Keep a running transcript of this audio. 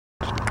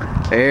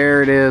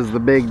There it is, the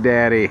Big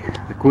Daddy,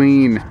 the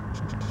Queen.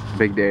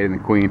 Big Daddy and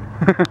the Queen.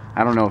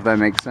 I don't know if that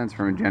makes sense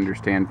from a gender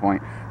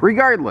standpoint.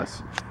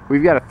 Regardless,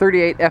 we've got a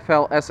 38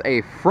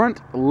 FLSA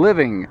front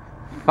living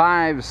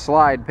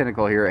 5-slide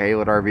Pinnacle here at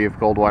Haylett RV of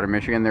Coldwater,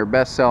 Michigan. Their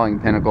best-selling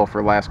Pinnacle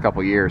for the last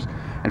couple years,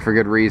 and for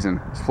good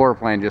reason. This floor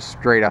plan just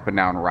straight up and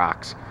down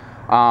rocks.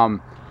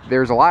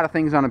 There's a lot of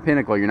things on a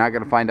Pinnacle you're not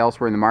going to find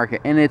elsewhere in the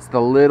market, and it's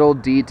the little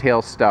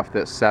detail stuff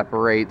that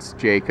separates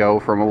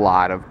Jayco from a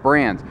lot of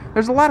brands.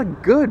 There's a lot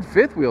of good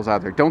fifth wheels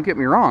out there, don't get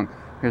me wrong.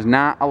 There's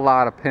not a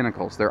lot of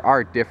Pinnacles. There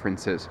are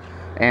differences.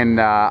 And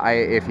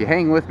if you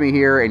hang with me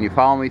here and you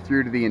follow me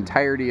through to the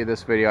entirety of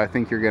this video, I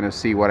think you're going to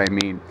see what I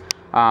mean.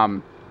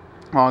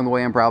 Along the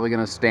way, I'm probably going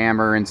to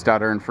stammer and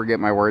stutter and forget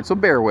my words, so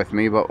bear with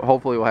me, but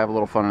hopefully we'll have a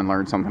little fun and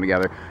learn something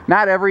together.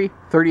 Not every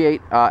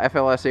 38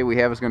 FLSA we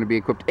have is going to be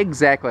equipped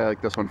exactly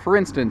like this one. For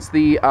instance,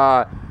 the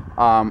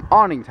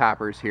awning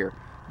toppers here.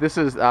 These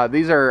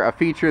are a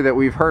feature that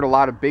we've heard a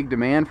lot of big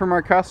demand from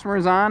our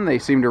customers on. They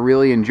seem to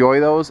really enjoy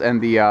those, and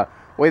the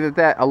way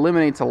that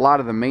eliminates a lot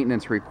of the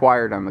maintenance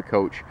required on the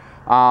coach.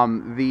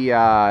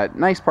 The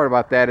nice part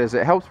about that is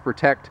it helps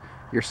protect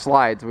your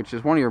slides, which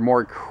is one of your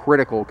more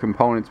critical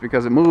components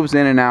because it moves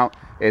in and out.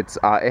 It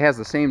has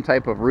the same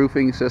type of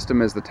roofing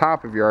system as the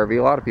top of your RV.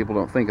 A lot of people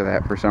don't think of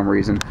that for some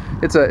reason.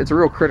 It's a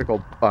real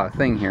critical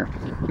thing here.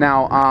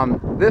 Now,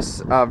 this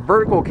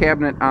vertical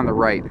cabinet on the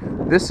right,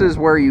 this is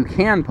where you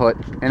can put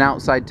an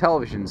outside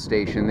television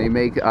station. They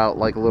make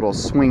like a little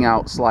swing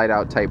out, slide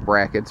out type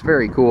brackets.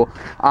 Very cool.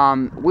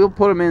 We'll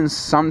put them in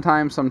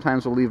sometimes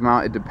we'll leave them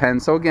out. It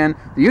depends. So again,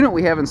 the unit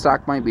we have in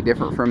stock might be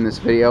different from this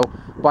video,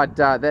 but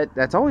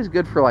that's always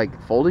good for like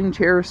folding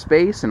chair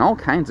space and all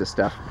kinds of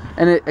stuff.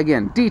 And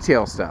again,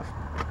 detail stuff.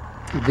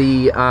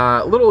 The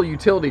little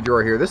utility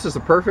drawer here, this is the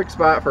perfect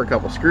spot for a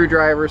couple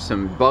screwdrivers,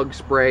 some bug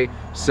spray,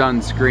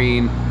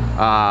 sunscreen,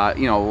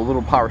 you know, a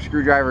little power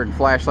screwdriver and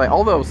flashlight,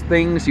 all those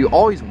things you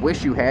always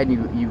wish you had,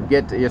 and you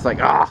get to, it's like,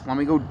 let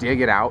me go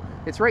dig it out.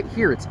 It's right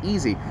here, it's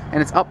easy,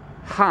 and it's up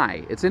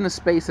high. It's in a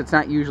space that's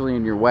not usually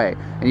in your way,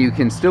 and you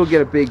can still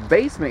get a big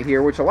basement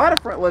here, which a lot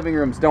of front living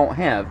rooms don't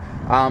have.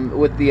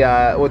 With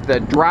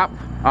the drop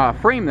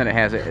frame that it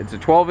has, it's a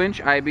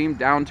 12-inch I-beam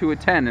down to a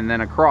 10 and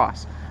then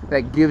across.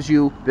 That gives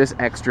you this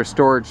extra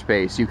storage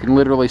space. You can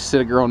literally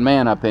sit a grown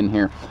man up in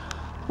here.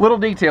 Little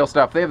detail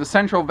stuff. They have the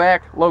central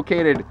vac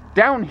located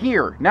down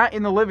here, not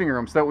in the living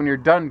room, so that when you're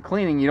done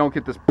cleaning, you don't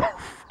get this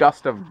poof,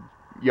 dust of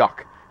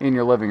yuck in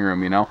your living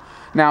room, you know.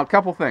 Now, a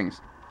couple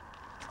things.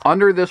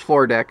 Under this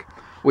floor deck,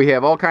 we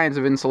have all kinds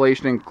of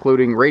insulation,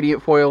 including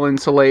radiant foil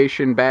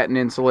insulation, batten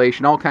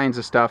insulation, all kinds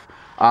of stuff.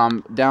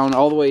 Down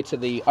all the way to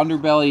the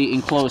underbelly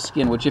enclosed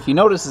skin, which if you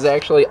notice is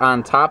actually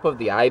on top of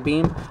the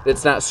I-beam.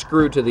 It's not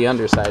screwed to the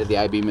underside of the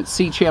I-beam. It's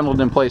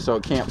C-channeled in place so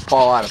it can't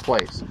fall out of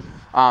place.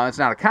 It's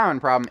not a common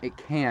problem. It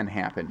can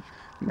happen.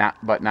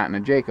 But not in a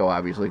Jayco,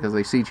 obviously, because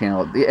they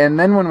C-channel it. And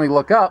then when we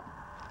look up,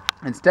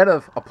 instead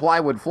of a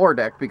plywood floor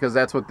deck, because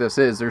that's what this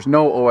is, there's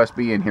no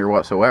OSB in here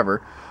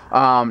whatsoever,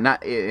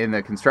 not in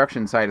the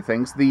construction side of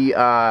things.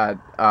 The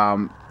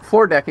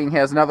floor decking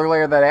has another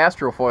layer of that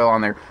astrofoil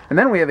on there, and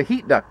then we have a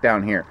heat duct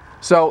down here.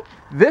 So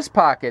this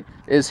pocket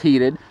is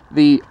heated.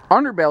 The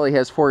underbelly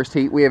has forced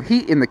heat. We have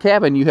heat in the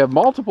cabin. You have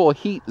multiple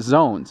heat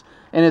zones,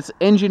 and it's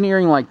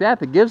engineering like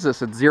that that gives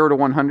us a 0 to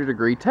 100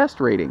 degree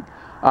test rating.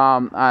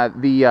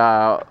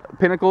 The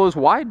Pinnacle is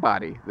wide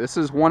body. This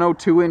is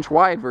 102-inch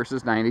wide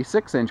versus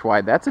 96-inch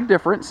wide. That's a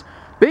difference,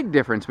 big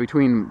difference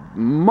between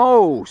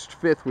most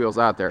fifth wheels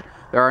out there.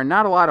 There are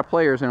not a lot of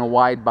players in a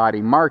wide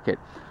body market.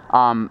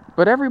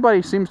 But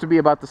everybody seems to be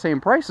about the same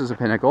price as a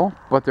Pinnacle,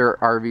 but their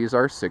RVs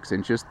are 6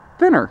 inches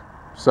thinner.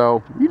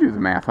 So you do the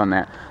math on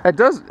that. It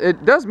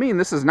does mean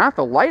this is not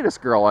the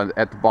lightest girl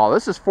at the ball.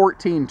 This is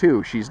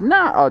 14.2. She's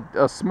not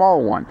a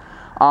small one.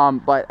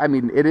 But I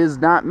mean, it is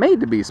not made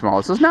to be small.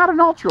 This is not an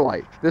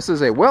ultralight. This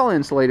is a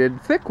well-insulated,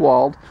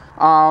 thick-walled,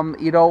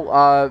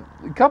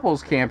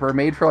 couples camper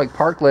made for like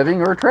park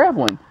living or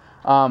traveling.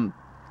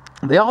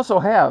 They also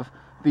have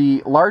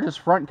the largest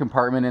front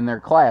compartment in their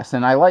class,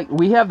 and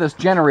we have this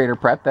generator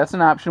prep. That's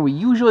an option we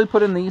usually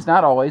put in these,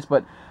 not always,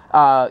 but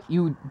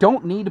you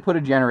don't need to put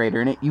a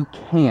generator in it. You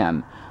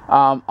can.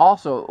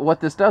 Also, what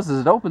this does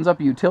is it opens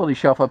up a utility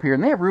shelf up here,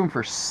 and they have room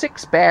for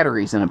 6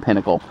 batteries in a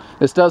Pinnacle.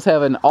 This does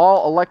have an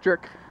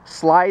all-electric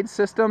slide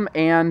system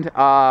and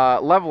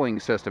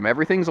leveling system.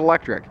 Everything's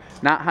electric,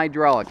 not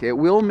hydraulic.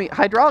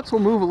 Hydraulics will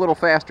move a little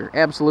faster,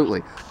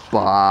 absolutely,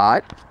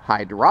 but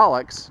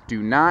hydraulics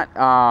do not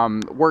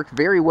work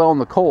very well in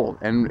the cold.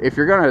 And if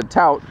you're going to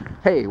tout,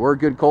 hey, we're a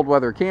good cold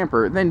weather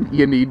camper, then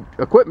you need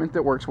equipment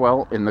that works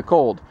well in the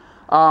cold.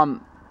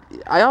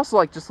 I also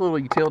like just little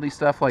utility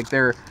stuff, like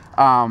their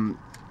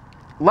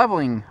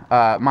leveling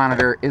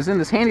monitor is in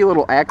this handy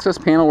little access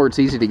panel where it's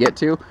easy to get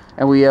to,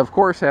 and we of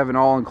course have an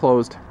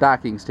all-enclosed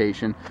docking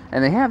station,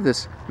 and they have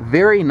this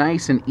very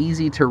nice and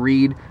easy to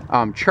read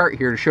chart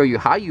here to show you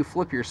how you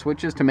flip your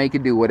switches to make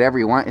it do whatever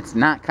you want. It's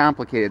not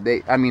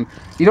complicated. I mean,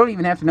 you don't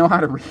even have to know how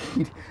to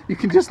read. You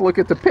can just look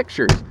at the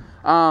pictures.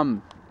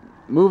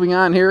 Moving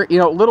on here, you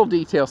know, little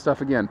detail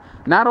stuff again.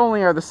 Not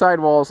only are the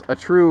sidewalls a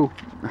true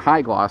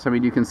high gloss, I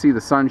mean, you can see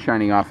the sun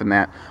shining off in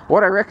that.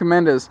 What I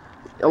recommend is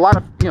a lot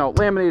of, you know,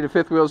 laminated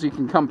fifth wheels you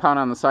can compound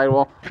on the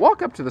sidewall.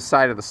 Walk up to the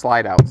side of the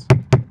slide outs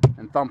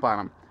and thump on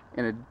them.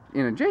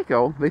 In a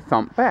Jayco, they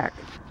thump back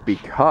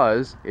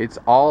because it's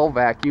all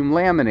vacuum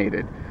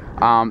laminated.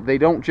 They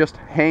don't just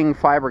hang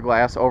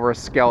fiberglass over a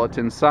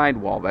skeleton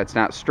sidewall. That's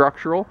not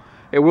structural.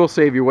 It will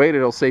save you weight,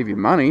 it'll save you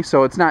money,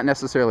 so it's not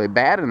necessarily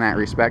bad in that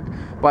respect.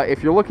 But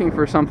if you're looking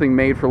for something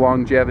made for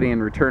longevity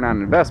and return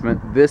on investment,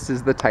 this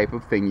is the type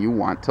of thing you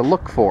want to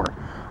look for.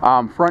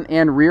 Front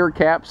and rear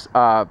caps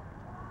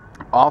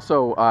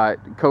also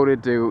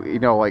coated to, you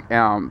know, like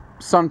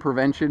sun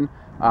prevention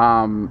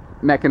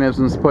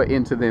mechanisms put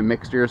into the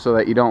mixture so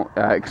that you don't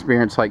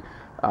experience like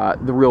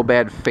the real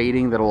bad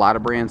fading that a lot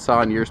of brands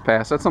saw in years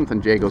past. That's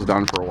something Jayco's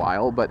done for a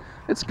while, but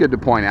it's good to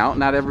point out.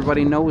 Not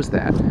everybody knows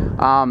that.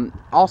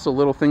 Also,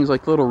 little things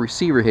like little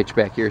receiver hitch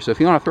back here. So if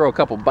you want to throw a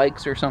couple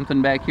bikes or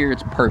something back here,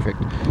 it's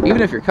perfect.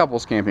 Even if you're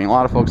couples camping, a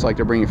lot of folks like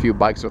to bring a few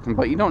bikes with them,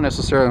 but you don't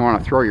necessarily want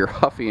to throw your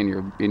Huffy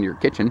in your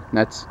kitchen.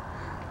 That's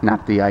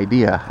not the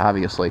idea,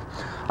 obviously.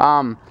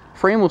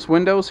 Frameless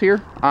windows here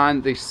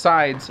on the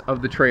sides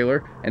of the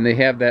trailer, and they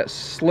have that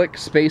slick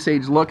space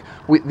age look.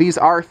 These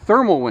are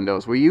thermal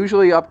windows. We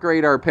usually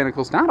upgrade our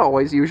Pinnacles, not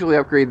always, usually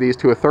upgrade these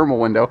to a thermal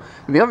window.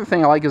 And the other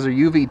thing I like is they're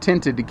UV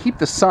tinted to keep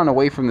the sun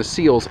away from the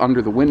seals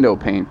under the window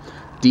pane.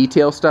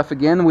 Detail stuff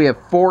again, we have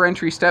 4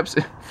 entry steps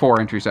in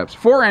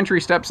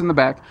the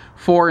back,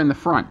 4 in the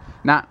front,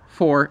 not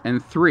 4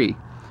 and 3.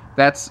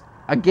 That's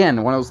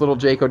again, one of those little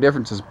Jayco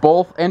differences.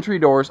 Both entry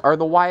doors are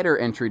the wider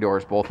entry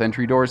doors. Both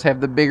entry doors have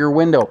the bigger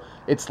window.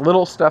 It's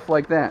little stuff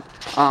like that.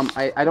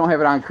 I don't have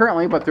it on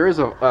currently, but there is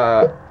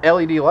a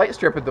LED light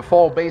strip at the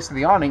full base of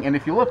the awning, and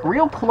if you look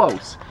real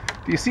close,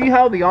 do you see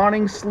how the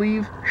awning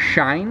sleeve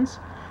shines?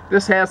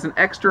 This has an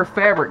extra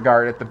fabric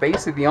guard at the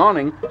base of the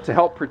awning to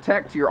help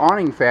protect your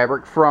awning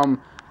fabric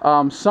from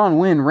sun,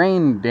 wind,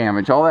 rain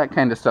damage, all that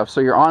kind of stuff, so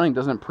your awning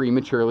doesn't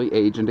prematurely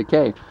age and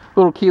decay.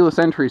 Little keyless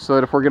entry so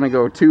that if we're going to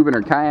go tubing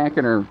or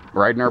kayaking or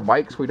riding our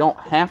bikes, we don't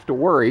have to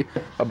worry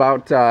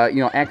about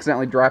you know,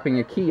 accidentally dropping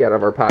a key out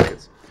of our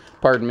pockets.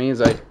 Pardon me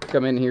as I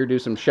come in here, do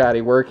some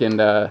shoddy work, and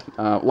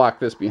lock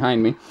this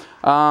behind me.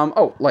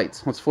 Oh,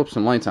 lights. Let's flip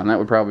some lights on. That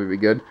would probably be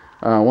good.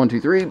 1, 2,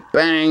 3,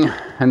 bang,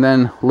 and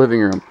then living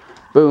room.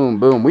 Boom,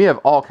 boom. We have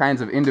all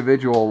kinds of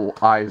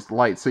individualized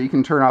lights, so you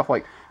can turn off,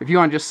 like, if you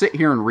want to just sit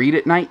here and read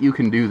at night, you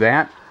can do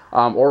that,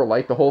 or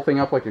light the whole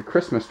thing up like a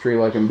Christmas tree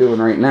like I'm doing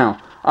right now.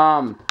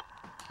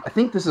 I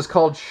think this is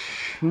called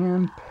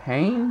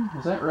champagne,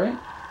 is that right?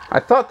 I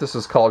thought this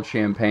was called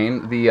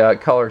champagne, the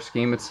color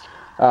scheme. It's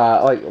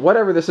like,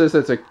 whatever this is,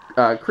 it's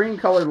a cream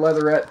colored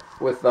leatherette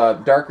with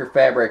darker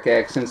fabric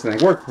accents, and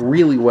they work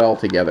really well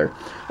together.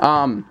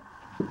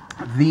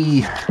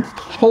 The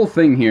whole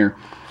thing here,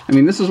 I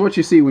mean, this is what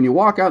you see when you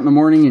walk out in the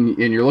morning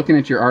and you're looking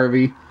at your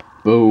RV.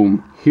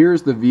 Boom.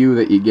 Here's the view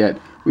that you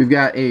get. We've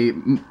got a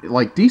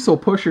like diesel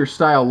pusher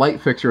style light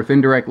fixture with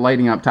indirect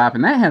lighting up top,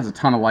 and that has a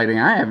ton of lighting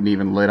I haven't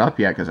even lit up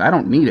yet because I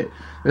don't need it.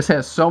 This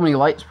has so many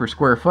lights per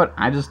square foot,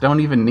 I just don't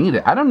even need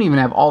it. I don't even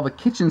have all the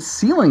kitchen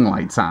ceiling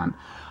lights on.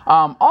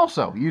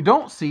 Also, you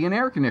don't see an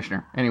air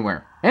conditioner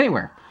anywhere.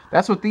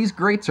 That's what these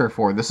grates are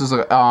for. This is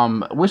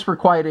a Whisper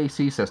Quiet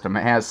AC system.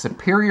 It has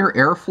superior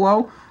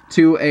airflow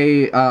to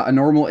a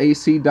normal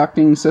AC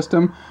ducting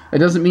system. It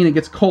doesn't mean it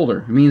gets colder.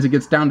 It means it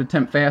gets down to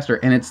temp faster,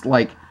 and it's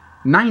like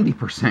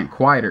 90%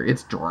 quieter.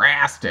 It's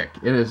drastic.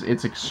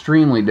 It's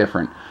extremely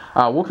different.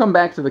 We'll come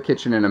back to the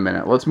kitchen in a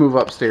minute. Let's move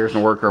upstairs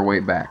and work our way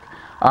back.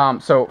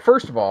 So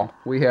first of all,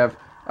 we have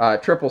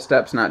triple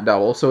steps, not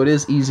double, so it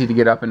is easy to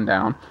get up and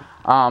down.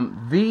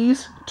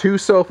 These 2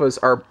 sofas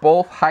are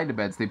both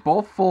hide-to-beds. They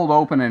both fold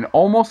open and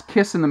almost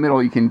kiss in the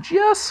middle. You can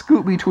just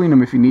scoot between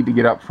them if you need to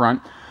get up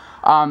front.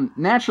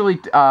 Naturally,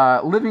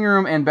 living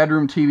room and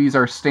bedroom TVs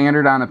are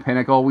standard on a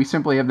Pinnacle. We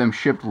simply have them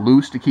shipped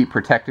loose to keep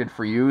protected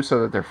for you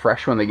so that they're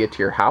fresh when they get to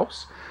your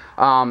house.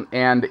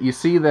 And you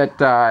see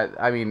that,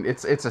 I mean,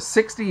 it's a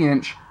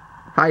 60-inch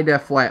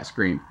high-def flat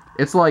screen.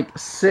 It's like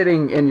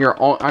sitting in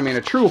your own, I mean,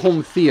 a true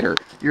home theater.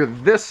 You're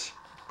this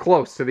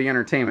close to the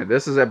entertainment.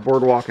 This is at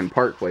Boardwalk and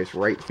Park Place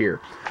right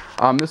here.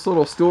 This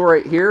little stool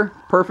right here,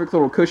 perfect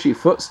little cushy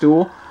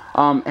footstool.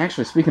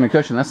 Actually, speaking of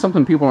cushion, that's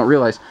something people don't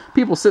realize.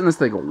 People sit in this,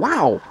 they go,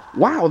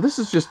 wow, this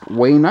is just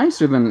way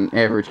nicer than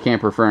average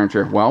camper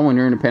furniture. Well, when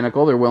you're in a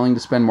Pinnacle, they're willing to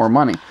spend more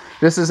money.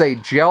 This is a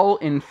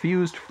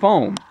gel-infused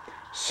foam,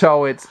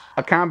 so it's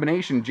a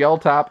combination gel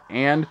top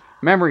and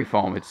memory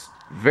foam. It's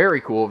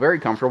very cool, very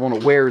comfortable, and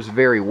it wears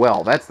very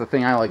well. That's the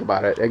thing I like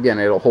about it. Again,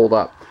 it'll hold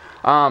up.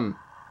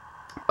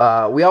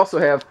 We also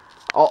have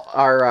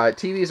our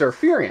TVs are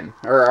Furrion,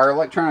 or our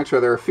electronics are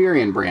their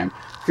Furrion brand.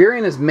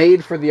 Furrion is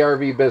made for the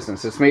RV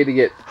business. It's made to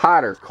get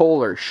hotter,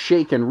 colder,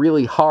 shaken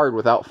really hard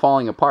without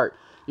falling apart.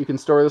 You can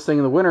store this thing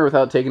in the winter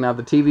without taking out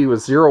the TV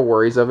with zero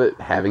worries of it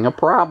having a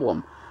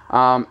problem.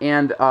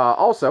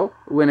 Also,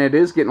 when it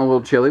is getting a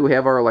little chilly, we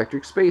have our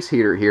electric space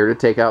heater here to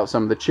take out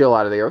some of the chill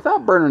out of there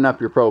without burning up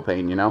your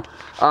propane, you know.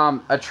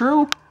 A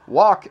true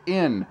walk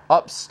in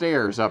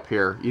upstairs up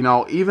here, you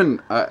know, even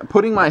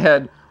putting my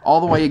head all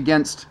the way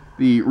against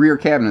the rear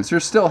cabinets,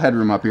 there's still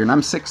headroom up here, and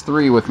I'm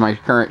 6'3" with my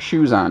current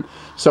shoes on.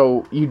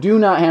 So you do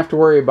not have to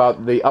worry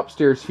about the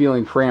upstairs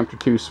feeling cramped or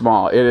too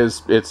small.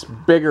 It's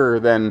bigger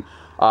than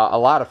a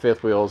lot of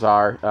fifth wheels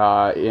are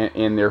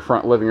in their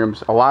front living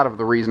rooms. A lot of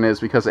the reason is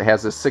because it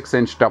has a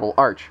 6-inch double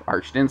arch,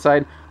 arched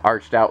inside,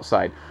 arched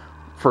outside.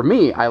 For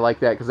me, I like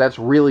that because that's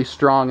really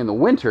strong in the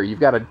winter. You've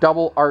got a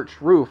double arch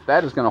roof.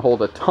 That is going to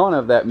hold a ton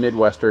of that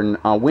Midwestern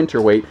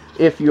winter weight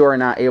if you are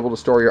not able to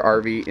store your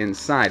RV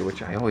inside,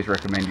 which I always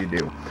recommend you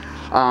do.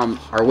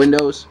 Our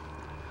windows,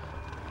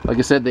 like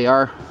I said, they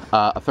are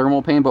a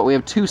thermal pane, but we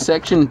have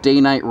 2-section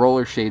day-night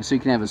roller shades, so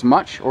you can have as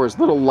much or as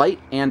little light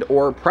and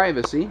or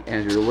privacy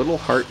as your little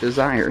heart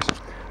desires.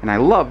 And I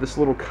love this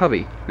little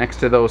cubby next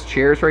to those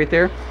chairs right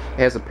there. It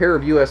has a pair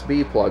of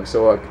USB plugs,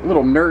 so a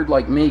little nerd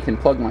like me can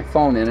plug my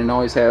phone in and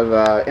always have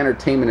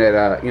entertainment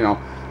at, you know,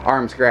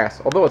 arm's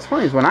grasp. Although what's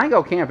funny is when I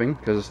go camping,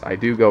 because I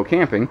do go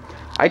camping,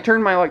 I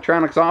turn my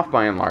electronics off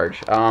by and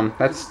large. I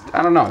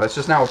don't know, that's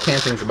just not what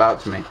camping's about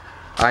to me.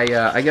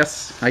 I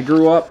guess I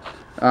grew up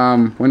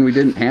when we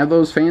didn't have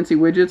those fancy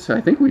widgets.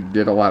 I think we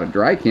did a lot of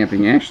dry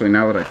camping, actually,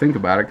 now that I think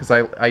about it, because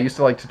I used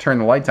to like to turn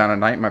the lights on at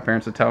night, and my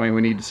parents would tell me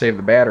we need to save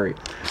the battery.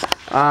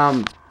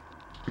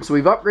 So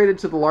we've upgraded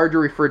to the larger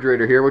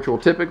refrigerator here, which we'll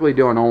typically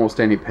do on almost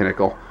any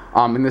Pinnacle.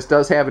 And this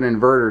does have an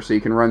inverter, so you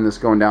can run this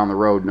going down the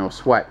road, no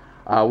sweat.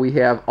 We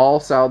have all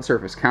solid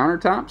surface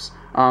countertops.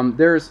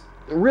 There's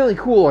really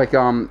cool like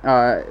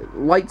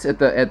lights at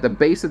the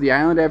base of the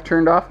island I've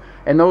turned off,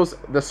 and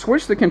the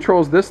switch that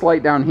controls this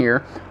light down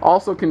here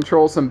also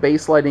controls some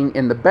base lighting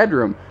in the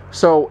bedroom.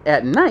 So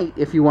at night,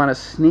 if you want to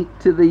sneak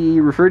to the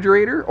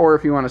refrigerator or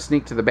if you want to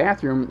sneak to the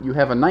bathroom, you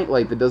have a night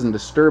light that doesn't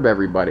disturb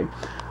everybody.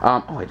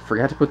 Oh, I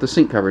forgot to put the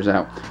sink covers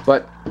out.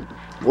 But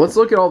let's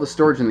look at all the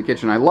storage in the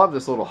kitchen. I love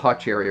this little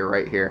hutch area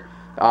right here.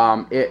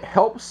 It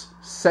helps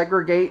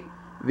segregate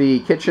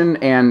the kitchen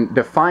and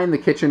define the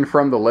kitchen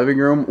from the living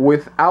room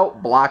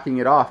without blocking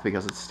it off,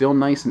 because it's still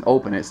nice and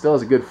open. It still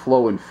has a good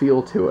flow and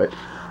feel to it.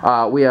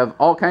 We have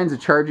all kinds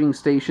of charging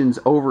stations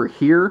over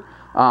here.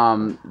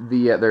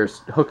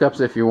 There's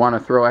hookups if you want to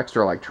throw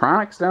extra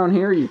electronics down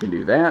here. You can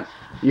do that.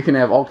 You can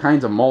have all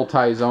kinds of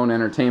multi-zone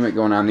entertainment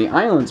going on. The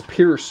island's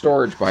pure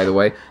storage, by the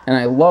way, and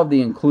I love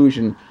the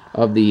inclusion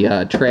of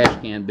the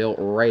trash can built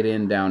right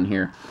in down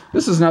here.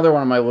 This is another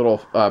one of my little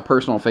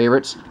personal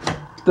favorites.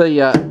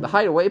 The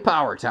Hideaway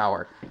Power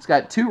Tower. It's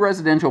got 2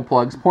 residential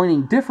plugs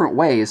pointing different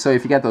ways, so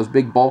if you got those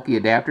big bulky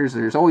adapters,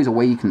 there's always a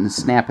way you can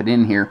snap it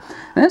in here.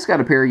 And it's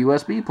got a pair of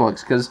USB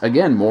plugs, because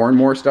again, more and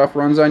more stuff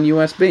runs on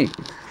USB.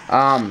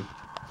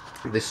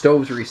 The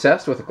stove's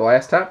recessed with a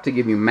glass top to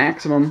give you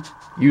maximum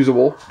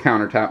usable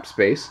countertop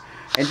space,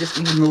 and just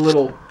even the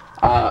little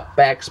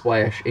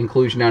backsplash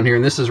inclusion down here.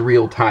 And this is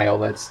real tile,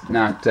 that's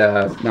not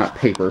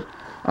paper.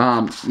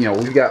 You know,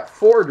 we've got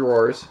 4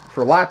 drawers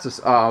for lots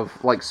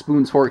of like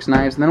spoons, forks,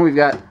 knives, and then we've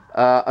got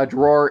a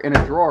drawer and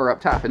a drawer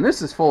up top, and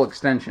this is full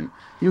extension.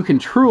 You can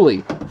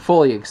truly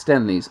fully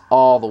extend these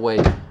all the way,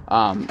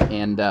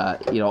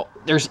 you know,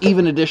 there's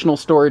even additional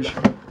storage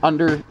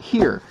under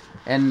here.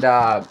 And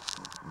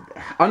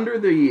under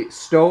the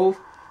stove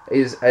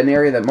is an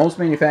area that most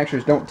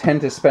manufacturers don't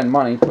tend to spend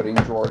money putting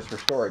drawers for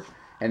storage.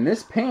 And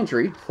this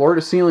pantry,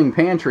 floor-to-ceiling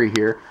pantry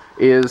here,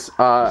 is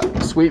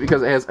sweet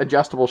because it has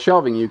adjustable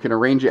shelving. You can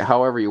arrange it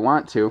however you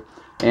want to.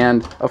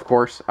 And, of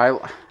course, I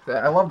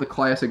love the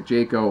classic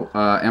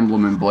Jayco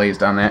emblem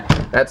emblazed on that.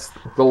 That's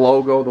the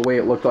logo, the way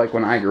it looked like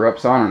when I grew up,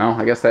 so I don't know.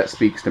 I guess that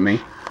speaks to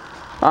me.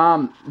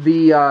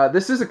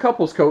 This is a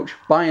couples coach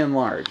by and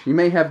large. You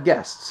may have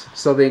guests,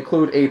 so they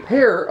include a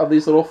pair of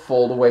these little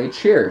fold-away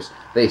chairs.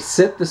 They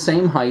sit the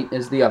same height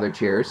as the other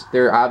chairs.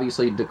 They're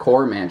obviously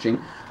decor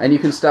matching, and you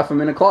can stuff them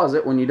in a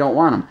closet when you don't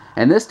want them.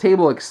 And this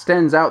table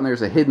extends out, and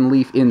there's a hidden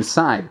leaf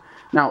inside.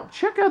 Now,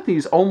 check out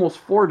these almost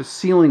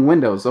floor-to-ceiling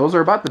windows. Those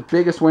are about the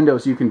biggest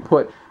windows you can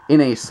put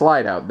in a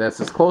slide-out. That's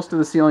as close to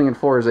the ceiling and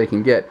floor as they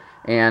can get.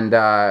 And,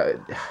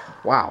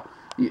 wow.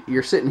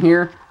 You're sitting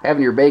here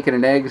having your bacon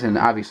and eggs, and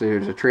obviously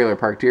there's a trailer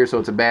parked here, so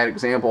it's a bad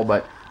example,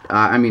 but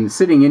I mean,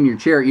 sitting in your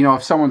chair, you know,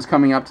 if someone's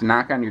coming up to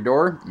knock on your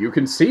door, you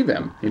can see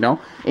them, you know,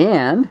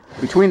 and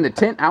between the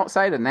tent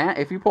outside and that,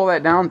 if you pull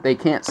that down, they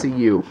can't see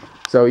you,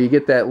 so you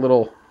get that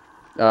little,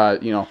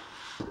 you know,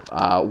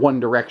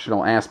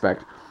 one-directional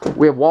aspect.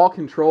 We have wall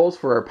controls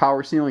for our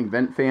power ceiling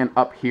vent fan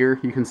up here.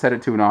 You can set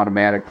it to an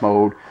automatic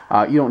mode.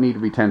 You don't need to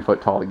be 10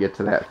 foot tall to get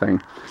to that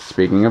thing.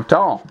 Speaking of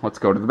tall, let's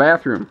go to the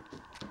bathroom.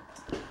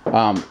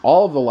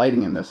 All of the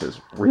lighting in this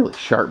is really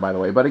sharp, by the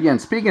way. But again,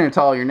 speaking of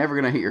tall, you're never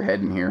going to hit your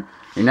head in here.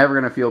 You're never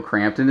going to feel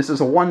cramped. And this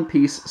is a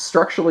one-piece,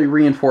 structurally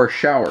reinforced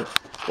shower.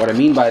 What I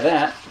mean by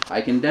that,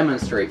 I can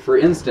demonstrate. For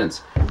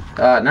instance,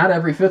 not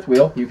every fifth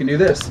wheel, you can do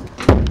this.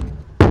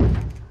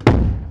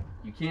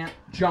 You can't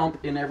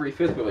jump in every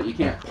fifth wheel. You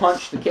can't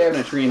punch the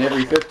cabinetry in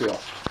every fifth wheel.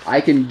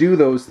 I can do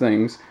those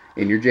things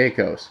in your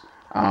Jaycos.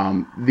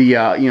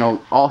 You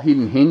know, all heat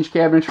and hinge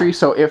cabinetry.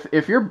 So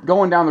if you're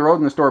going down the road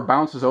and this door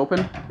bounces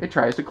open, it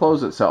tries to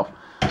close itself.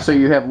 so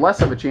you have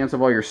less of a chance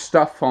of all your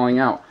stuff falling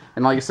out.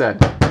 And like I said,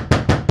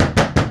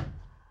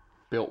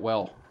 built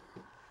well.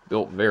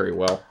 Built very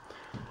well.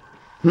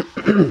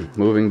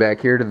 Moving back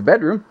here to the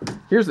bedroom,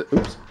 here's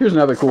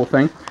another cool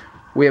thing.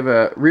 We have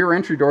a rear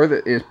entry door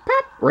that is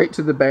pop, right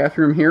to the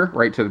bathroom here,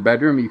 right to the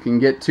bedroom. You can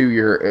get to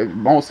your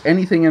almost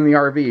anything in the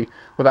RV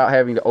without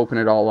having to open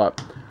it all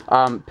up.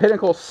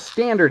 Pinnacle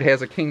standard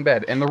has a king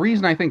bed, and the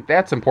reason I think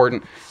that's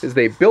important is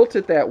they built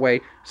it that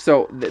way,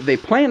 so they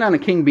plan on a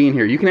king being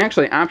here. You can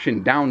actually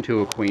option down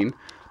to a queen,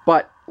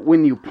 but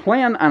when you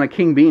plan on a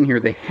king being here,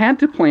 they had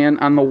to plan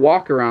on the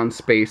walk-around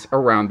space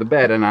around the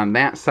bed and on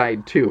that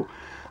side too.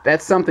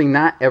 That's something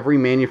not every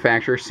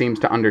manufacturer seems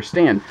to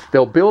understand.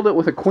 They'll build it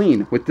with a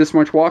queen with this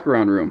much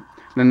walk-around room.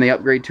 Then they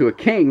upgrade to a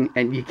king,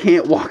 and you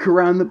can't walk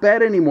around the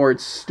bed anymore.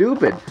 It's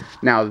stupid.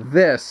 Now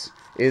this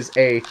is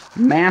a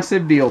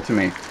massive deal to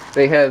me.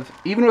 They have,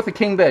 even with a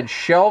king bed,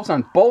 shelves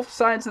on both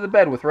sides of the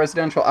bed with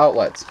residential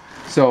outlets.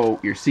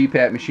 So your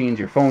CPAP machines,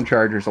 your phone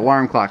chargers,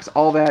 alarm clocks,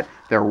 all that,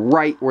 they're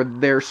right where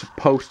they're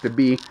supposed to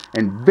be.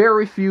 And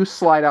very few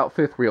slide-out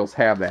fifth wheels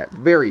have that.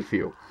 Very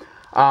few.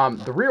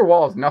 The rear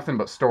wall is nothing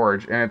but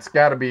storage, and it's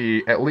got to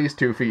be at least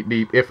 2 feet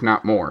deep, if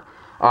not more.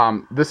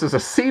 This is a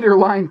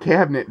cedar-lined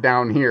cabinet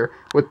down here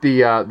with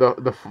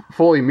the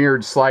fully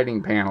mirrored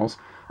sliding panels.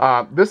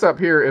 This up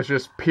here is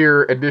just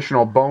pure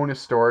additional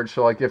bonus storage.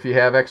 So, like if you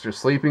have extra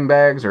sleeping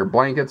bags or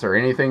blankets or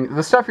anything,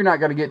 the stuff you're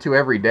not going to get to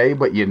every day,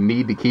 but you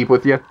need to keep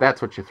with you,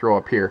 that's what you throw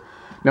up here.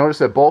 Notice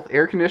that both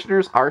air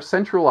conditioners are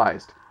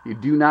centralized. You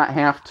do not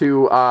have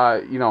to,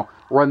 you know,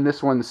 run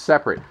this one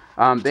separate.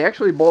 They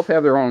actually both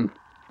have their own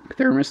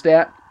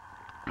thermostat.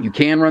 You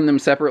can run them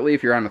separately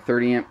if you're on a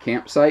 30 amp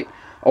campsite,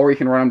 or you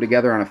can run them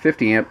together on a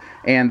 50 amp,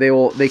 and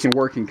they can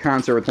work in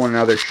concert with one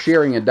another,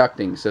 sharing a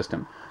ducting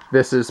system.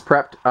 This is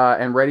prepped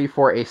and ready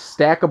for a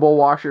stackable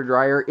washer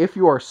dryer if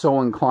you are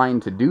so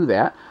inclined to do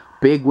that.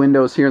 Big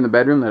windows here in the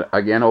bedroom that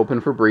again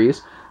open for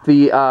breeze.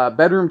 The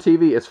bedroom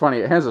TV, it's funny,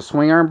 it has a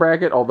swing arm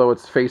bracket, although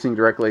it's facing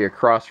directly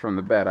across from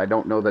the bed. I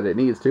don't know that it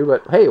needs to,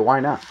 but hey,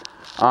 why not?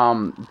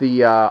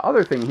 The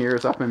other thing here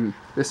is up in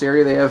this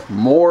area, they have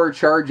more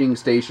charging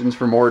stations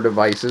for more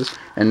devices.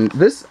 And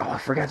this, oh, I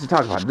forgot to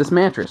talk about it, this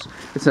mattress.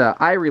 It's an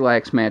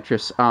iRelax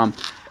mattress,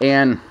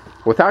 and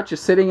without you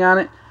sitting on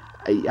it,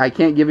 I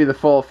can't give you the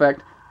full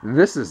effect.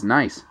 This is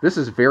nice. This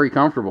is very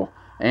comfortable.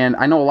 And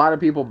I know a lot of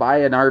people buy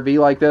an RV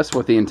like this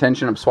with the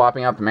intention of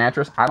swapping out the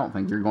mattress. I don't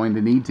think you're going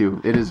to need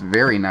to. It is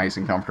very nice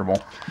and comfortable.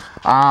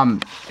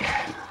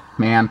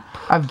 Man,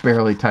 I've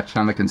barely touched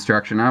on the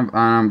construction.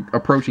 I'm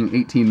approaching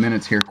 18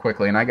 minutes here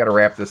quickly, and I got to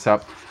wrap this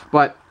up.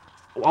 But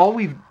all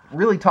we've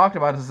really talked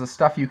about is the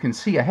stuff you can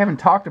see. I haven't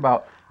talked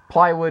about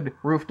plywood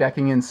roof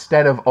decking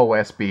instead of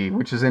OSB,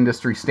 which is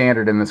industry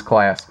standard in this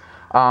class.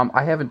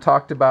 I haven't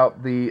talked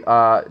about the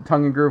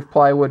tongue and groove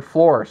plywood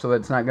floor, so that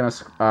it's not going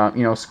to,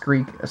 you know,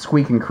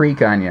 squeak and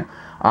creak on you.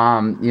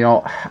 You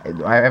know,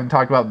 I haven't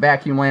talked about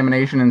vacuum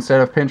lamination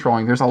instead of pinch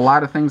rolling. There's a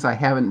lot of things I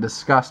haven't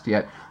discussed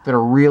yet that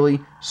are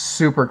really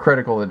super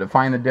critical to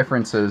define the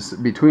differences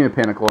between a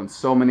Pinnacle and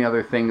so many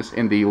other things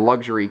in the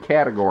luxury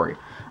category.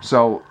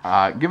 So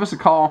give us a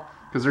call,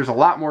 because there's a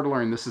lot more to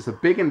learn. This is a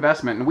big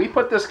investment, and we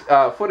put this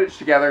footage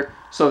together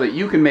so that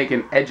you can make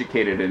an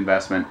educated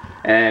investment.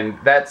 And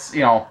that's,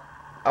 you know,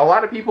 a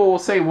lot of people will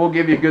say we'll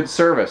give you good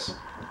service.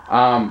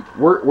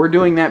 We're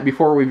doing that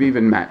before we've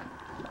even met.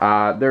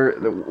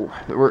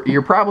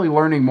 You're probably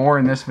learning more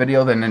in this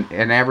video than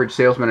an average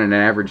salesman and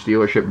an average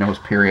dealership knows,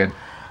 period.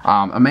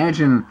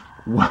 Imagine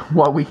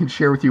what we can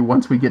share with you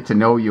once we get to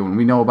know you and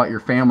we know about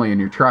your family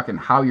and your truck and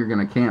how you're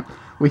going to camp.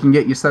 We can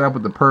get you set up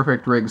with the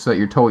perfect rig so that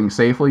you're towing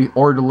safely,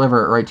 or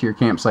deliver it right to your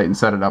campsite and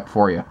set it up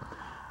for you.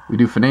 We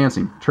do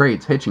financing,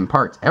 trades, hitching,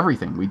 parts,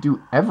 everything. We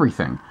do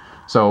everything.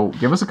 So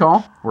give us a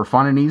call. We're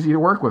fun and easy to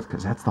work with,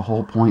 because that's the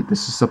whole point.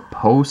 This is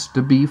supposed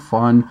to be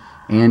fun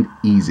and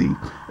easy.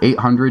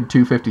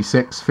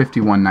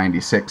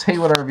 800-256-5196.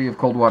 Haywood RV of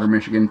Coldwater,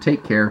 Michigan.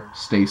 Take care.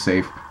 Stay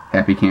safe.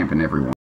 Happy camping, everyone.